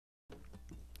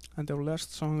and our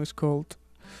last song is called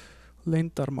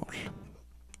Leyndarmál,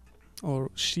 or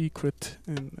Secret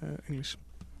in English.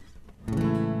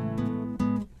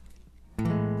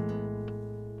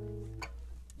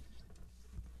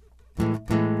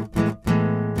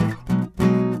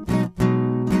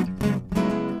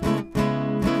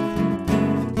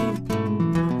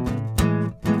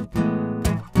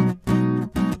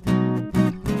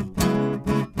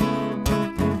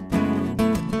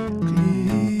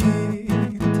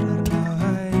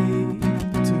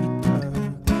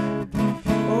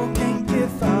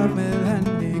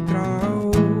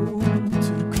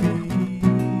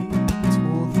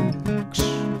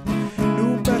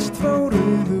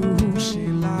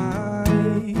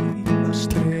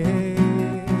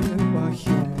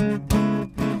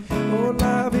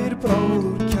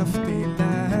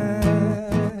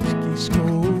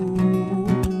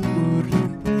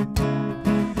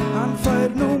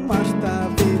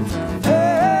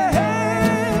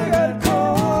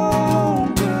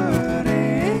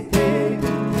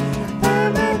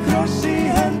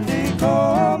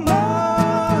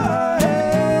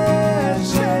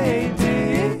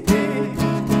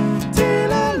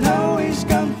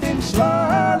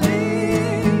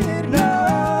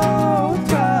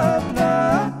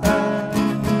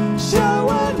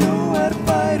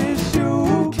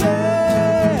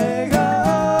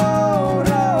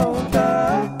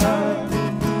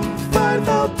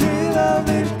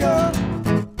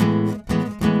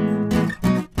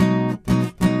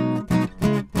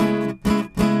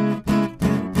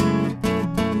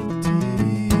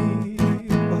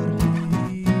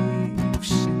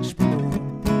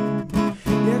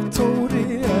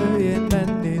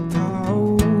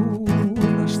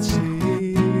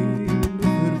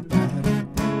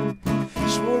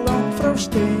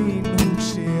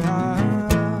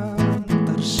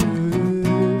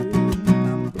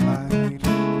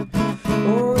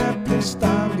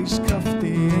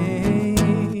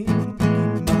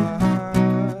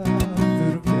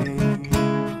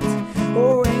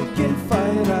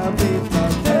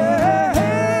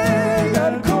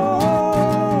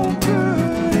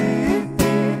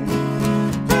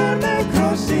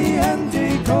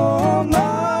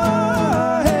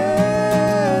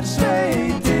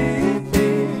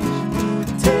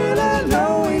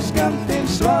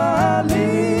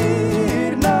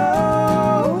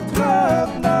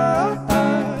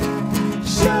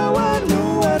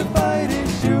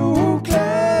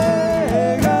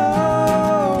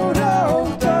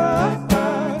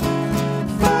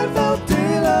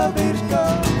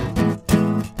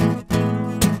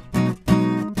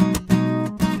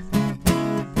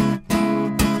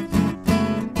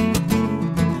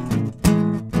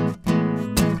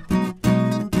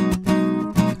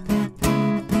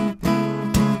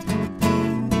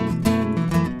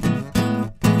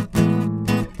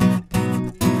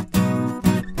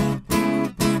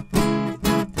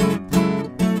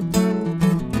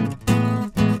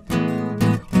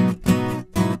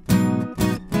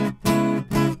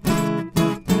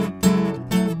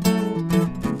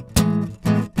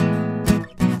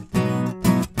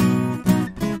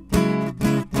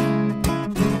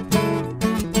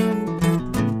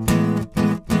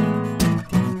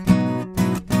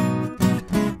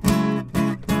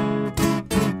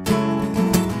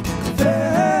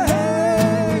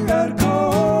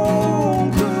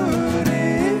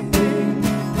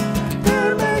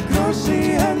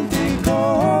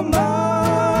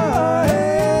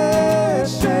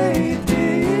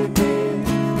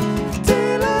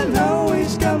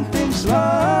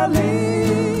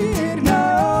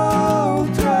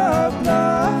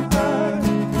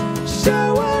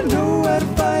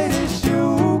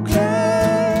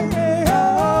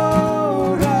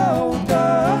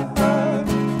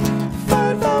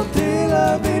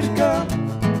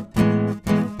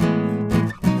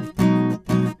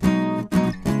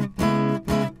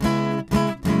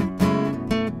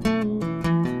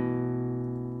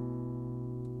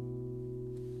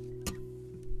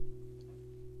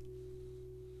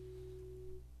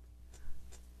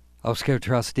 Ásgeir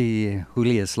Trausti,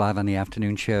 Julius live on the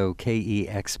afternoon show,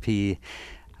 KEXP.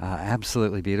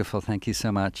 Absolutely beautiful. Thank you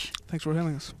so much. Thanks for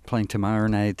having us. Playing tomorrow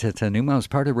night at Numa's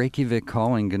part of Reykjavik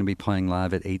Calling. Going to be playing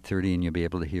live at 8:30, and you'll be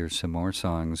able to hear some more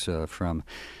songs from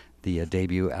the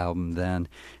debut album then.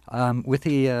 With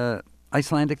the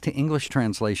Icelandic to English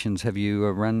translations, have you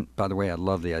run... By the way, I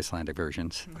love the Icelandic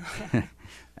versions.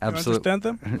 Absolutely. You understand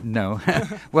them? No.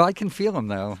 Well, I can feel them,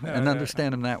 though, and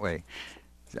understand them that way.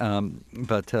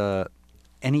 But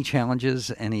any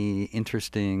challenges, any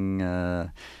interesting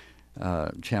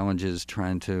challenges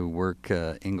trying to work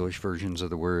English versions of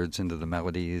the words into the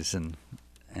melodies and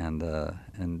and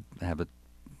have it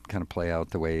kind of play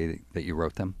out the way that you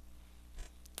wrote them?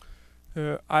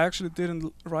 I actually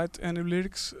didn't write any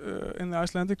lyrics in the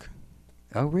Icelandic.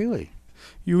 Oh, really?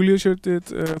 Julius here did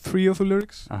 3 of the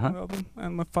lyrics Uh-huh. on the album,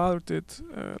 and my father did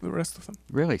the rest of them.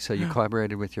 Really? So you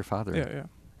collaborated with your father Yeah.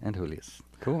 and Julius.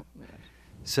 Cool.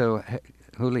 So,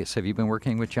 Julius, have you been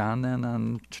working with John then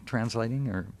on translating,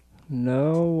 or?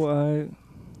 No,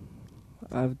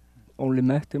 I've only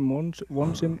met him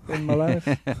once in my life,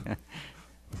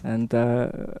 and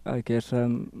I guess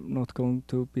I'm not going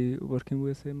to be working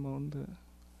with him on the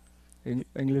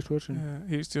English version.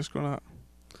 He's just gonna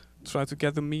try to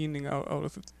get the meaning out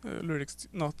of the lyrics,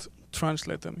 not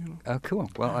translate them, you know. Oh, cool.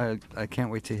 Well, I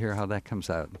can't wait to hear how that comes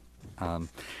out.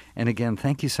 And again,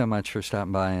 thank you so much for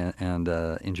stopping by and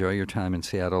enjoy your time in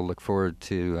Seattle. Look forward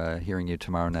to hearing you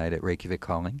tomorrow night at Reykjavik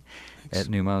Calling. Thanks.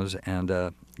 At Numos. And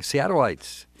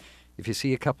Seattleites, if you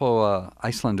see a couple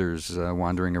Icelanders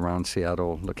wandering around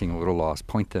Seattle looking a little lost,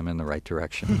 point them in the right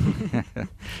direction.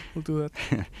 We'll do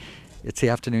that. It's the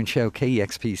afternoon show,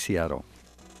 KEXP Seattle.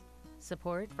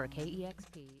 Support for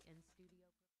KEXP in studio.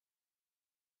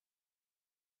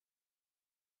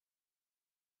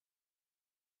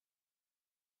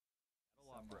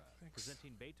 Opera,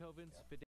 presenting Beethoven's